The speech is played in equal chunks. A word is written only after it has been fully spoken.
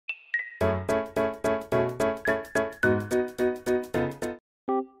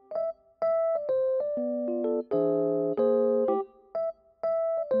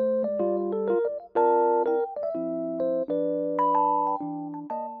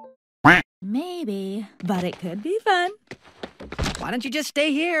Maybe, but it could be fun. Why don't you just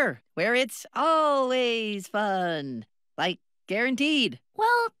stay here, where it's always fun? Like, guaranteed.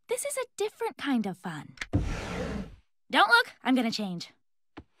 Well, this is a different kind of fun. Don't look, I'm gonna change.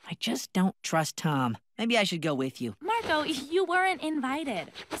 I just don't trust Tom. Maybe I should go with you. Marco, you weren't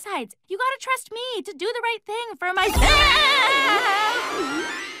invited. Besides, you gotta trust me to do the right thing for myself!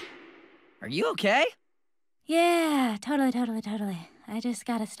 Are you okay? Yeah, totally. I just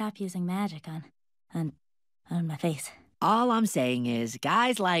gotta stop using magic on my face. All I'm saying is,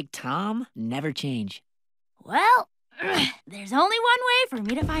 guys like Tom never change. Well, there's only one way for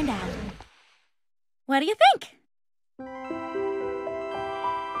me to find out. What do you think?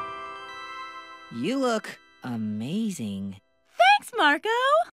 You look amazing. Thanks, Marco!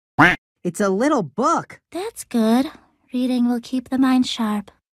 It's a little book. That's good. Reading will keep the mind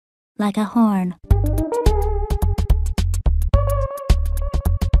sharp. Like a horn.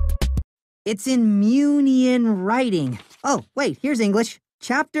 It's in Munian writing. Oh, wait, here's English.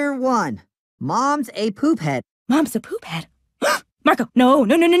 Chapter 1. Mom's a poop head. Mom's a poop head? Marco, no.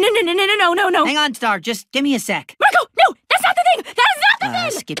 Hang on, Star, just give me a sec. Marco, no, that's not the thing! That is not the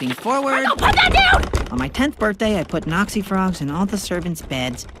thing! Skipping forward. Marco, put that down! On my 10th birthday, I put Noxy frogs in all the servants'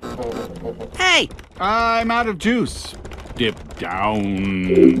 beds. Hey! I'm out of juice. Dip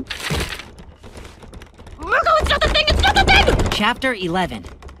down. Marco, it's not the thing! It's not the thing! Chapter 11.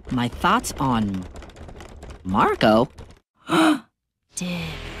 My thoughts on Marco? Dip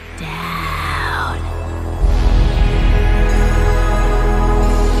down.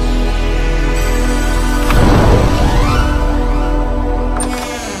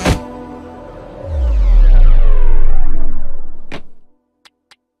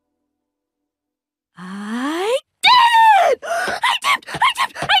 I did it! I dipped, Marco!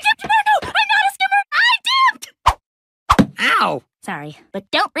 I'm not a skimmer! I dipped! Ow! Sorry,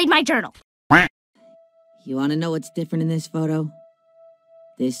 but don't read my journal. You want to know what's different in this photo?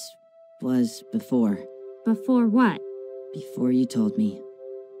 This was before. Before what? Before you told me.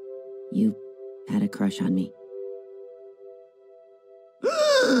 You had a crush on me.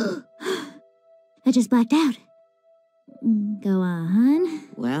 I just blacked out. Go on.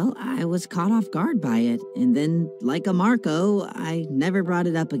 Well, I was caught off guard by it, and then, like a Marco, I never brought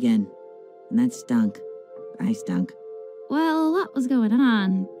it up again. And that stunk. I stunk. Well, a lot was going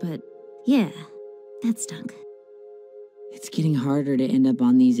on, but yeah, that stunk. It's getting harder to end up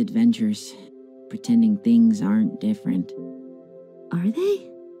on these adventures, pretending things aren't different. Are they?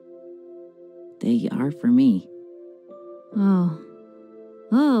 They are for me. Oh,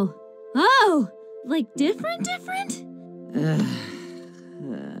 like different?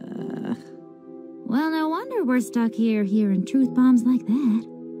 Well, no wonder we're stuck here hearing truth bombs like that.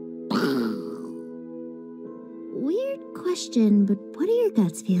 Weird question, but what do your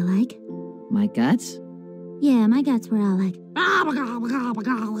guts feel like? My guts? Yeah, my guts were all like...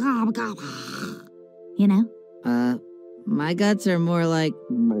 You know? My guts are more like...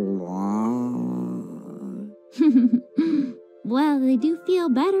 Well, they do feel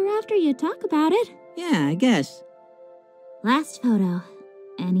better after you talk about it. Yeah, I guess. Last photo.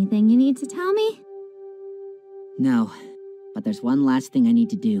 Anything you need to tell me? No, but there's one last thing I need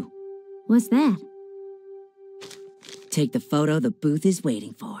to do. What's that? Take the photo the booth is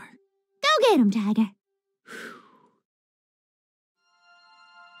waiting for. Go get him, Tiger.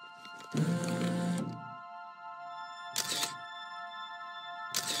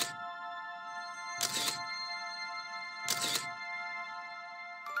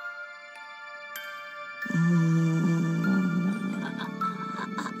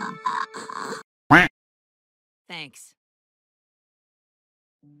 Thanks.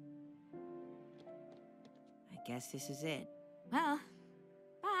 I guess this is it. Well,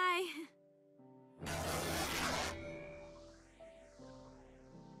 bye.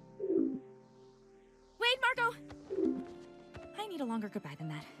 Wait, Marco! I need a longer goodbye than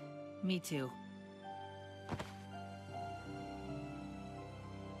that. Me too.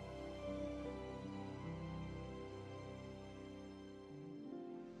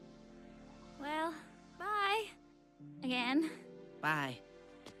 Well, bye. Again. Bye.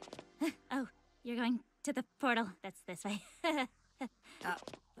 Oh, you're going to the portal. That's this way.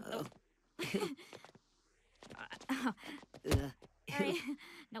 Sorry.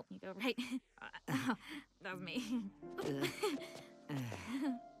 Nope, you go right. That was me.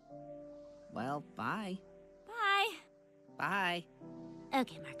 Well, bye. Bye. Bye.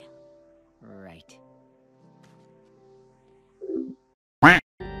 Okay, Marco. Right.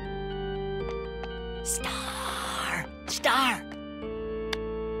 Star! Star!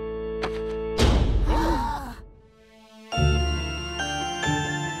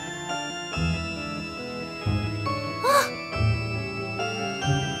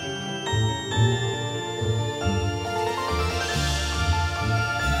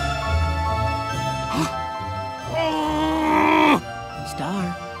 Star.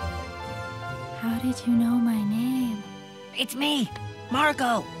 How did you know my name? It's me,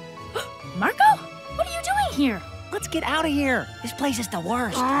 Marco. Marco? What are you doing here? Let's get out of here. This place is the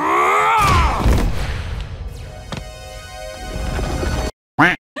worst. Oh,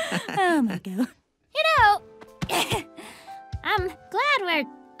 Marco. You know, I'm glad we're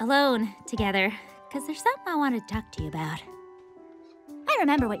alone together, because there's something I want to talk to you about. I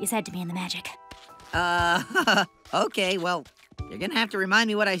remember what you said to me in the magic. Okay, well, you're gonna have to remind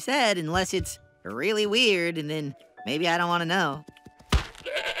me what I said unless it's really weird, and then maybe I don't want to know.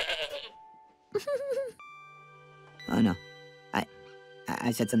 Oh, no.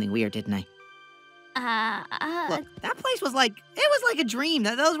 I said something weird, didn't I? Look, that place was like a dream.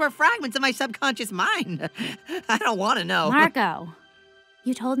 Those were fragments of my subconscious mind. I don't want to know. Marco,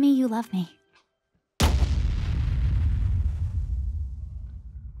 you told me you love me.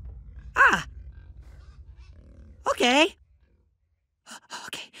 Ah. Okay.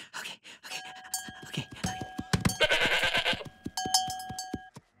 Okay.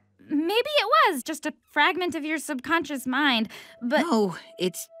 Maybe it was just a fragment of your subconscious mind, but... No,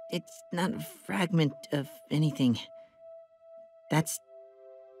 it's not a fragment of anything. That's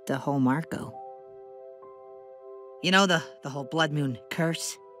the whole Marco. You know, the whole blood moon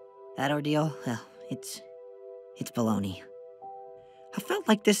curse? That ordeal? Well, it's baloney. I felt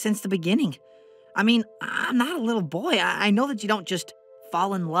like this since the beginning. I mean, I'm not a little boy. I know that you don't just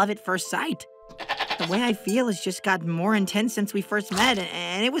fall in love at first sight. The way I feel has just gotten more intense since we first met,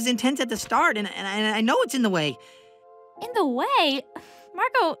 and it was intense at the start, and I know it's in the way. In the way?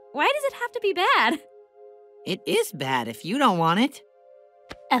 Marco, why does it have to be bad? It is bad if you don't want it.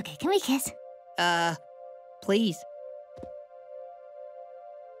 Okay, can we kiss? Please.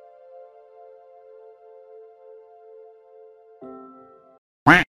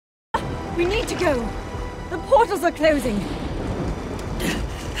 We need to go. The portals are closing.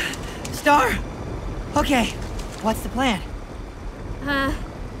 Star! Okay, what's the plan?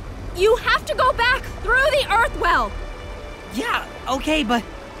 You have to go back through the earth well. Yeah, okay, but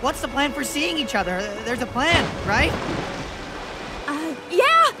what's the plan for seeing each other? There's a plan, right?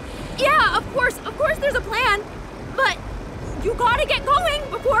 Yeah, of course there's a plan. But you gotta get going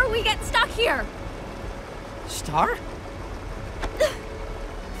before we get stuck here. Star?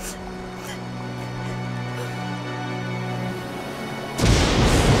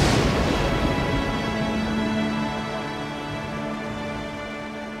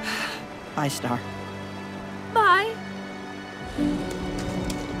 Bye, Star. Bye.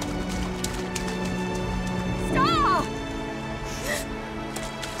 Stop!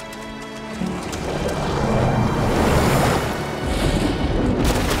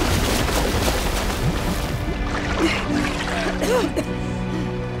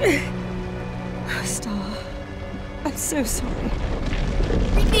 Star, I'm so sorry.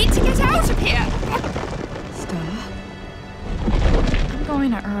 We need to get out of here. Star? I'm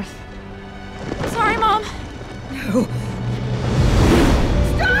going to Earth. Sorry, Mom. No.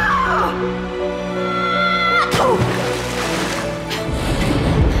 Stop!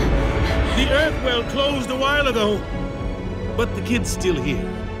 The Earth well closed a while ago, but the kid's still here.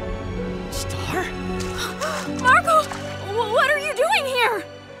 Star? Marco, what are you doing here?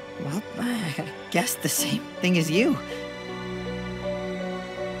 Well, I guess the same thing as you.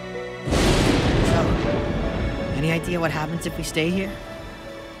 So, any idea what happens if we stay here?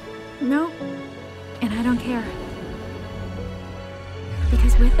 No, and I don't care.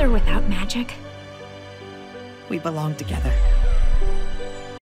 Because with or without magic, We belong together.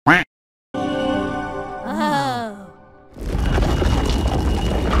 oh.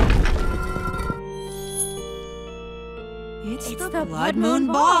 It's the Blood Moon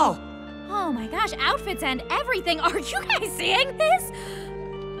Ball. Oh my gosh, outfits and everything. Are you guys seeing this?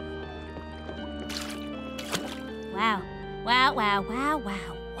 Wow. Wow.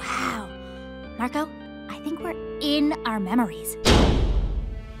 Marco, I think we're in our memories.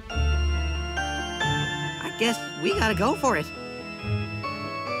 I guess we gotta go for it.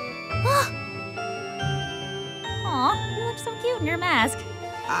 Aw, you look so cute in your mask.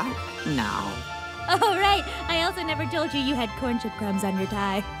 No. Oh, right. I also never told you had corn chip crumbs on your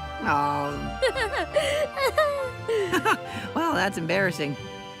tie. Oh. Well, that's embarrassing.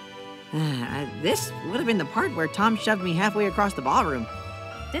 This would have been the part where Tom shoved me halfway across the ballroom.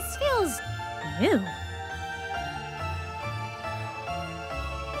 This feels new.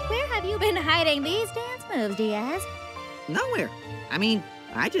 Where have you been hiding these dance moves, Diaz? Nowhere. I mean,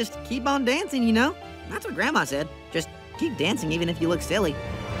 I just keep on dancing, you know? That's what Grandma said. Just keep dancing even if you look silly.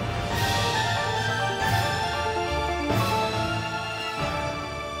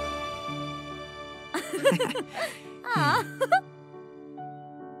 Aw.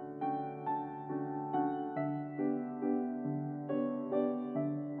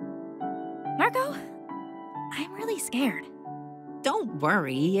 scared. Don't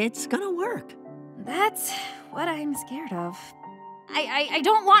worry, it's gonna work. That's what I'm scared of. I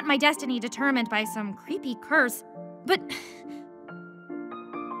don't want my destiny determined by some creepy curse, but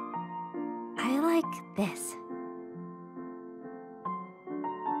I like this.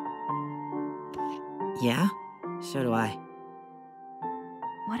 Yeah? So do I.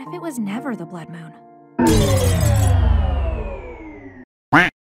 What if it was never the blood moon?